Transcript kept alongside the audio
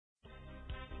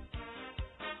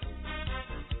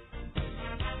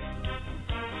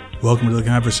Welcome to the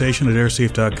conversation at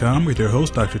airsafe.com with your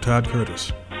host, Dr. Todd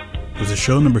Curtis. This is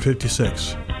show number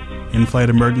 56, in-flight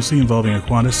emergency involving a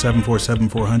Qantas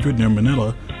 747-400 near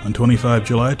Manila on 25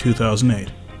 July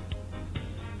 2008.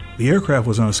 The aircraft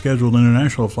was on a scheduled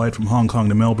international flight from Hong Kong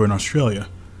to Melbourne, Australia.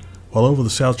 While over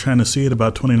the South China Sea at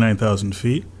about 29,000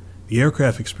 feet, the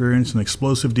aircraft experienced an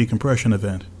explosive decompression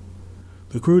event.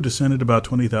 The crew descended about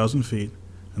 20,000 feet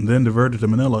and then diverted to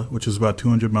Manila, which is about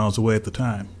 200 miles away at the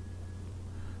time.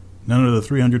 None of the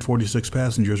 346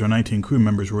 passengers or 19 crew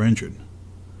members were injured.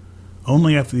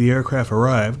 Only after the aircraft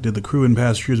arrived did the crew and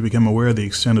passengers become aware of the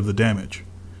extent of the damage.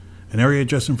 An area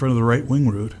just in front of the right wing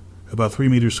root, about 3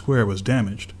 meters square, was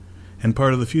damaged, and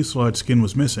part of the fuselage skin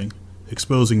was missing,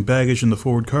 exposing baggage in the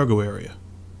forward cargo area.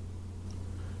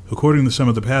 According to some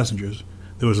of the passengers,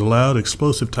 there was a loud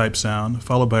explosive-type sound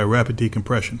followed by a rapid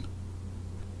decompression.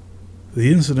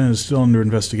 The incident is still under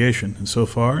investigation, and so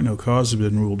far no cause has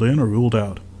been ruled in or ruled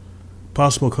out.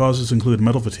 Possible causes include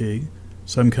metal fatigue,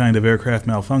 some kind of aircraft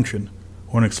malfunction,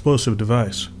 or an explosive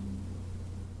device.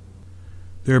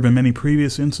 There have been many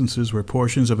previous instances where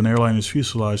portions of an airliner's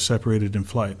fuselage separated in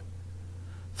flight.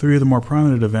 3 of the more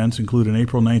prominent events include an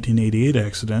April 1988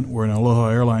 accident where an Aloha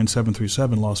Airlines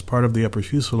 737 lost part of the upper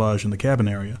fuselage in the cabin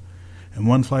area, and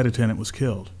 1 flight attendant was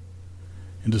killed.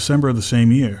 In December of the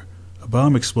same year, a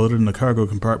bomb exploded in the cargo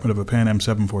compartment of a Pan Am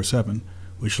 747,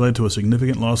 which led to a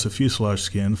significant loss of fuselage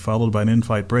skin followed by an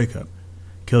in-flight breakup,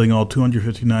 killing all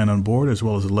 259 on board as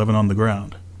well as 11 on the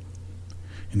ground.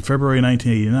 In February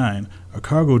 1989, a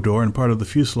cargo door and part of the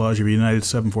fuselage of a United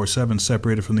 747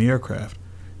 separated from the aircraft,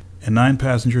 and 9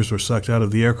 passengers were sucked out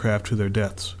of the aircraft to their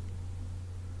deaths.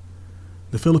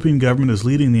 The Philippine government is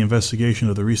leading the investigation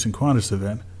of the recent Qantas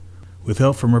event, with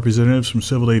help from representatives from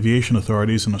civil aviation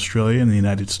authorities in Australia and the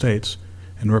United States,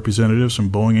 and representatives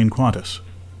from Boeing and Qantas.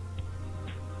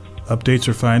 Updates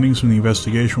or findings from the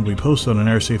investigation will be posted on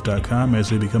airsafe.com as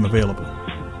they become available.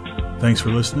 Thanks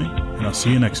for listening, and I'll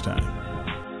see you next time.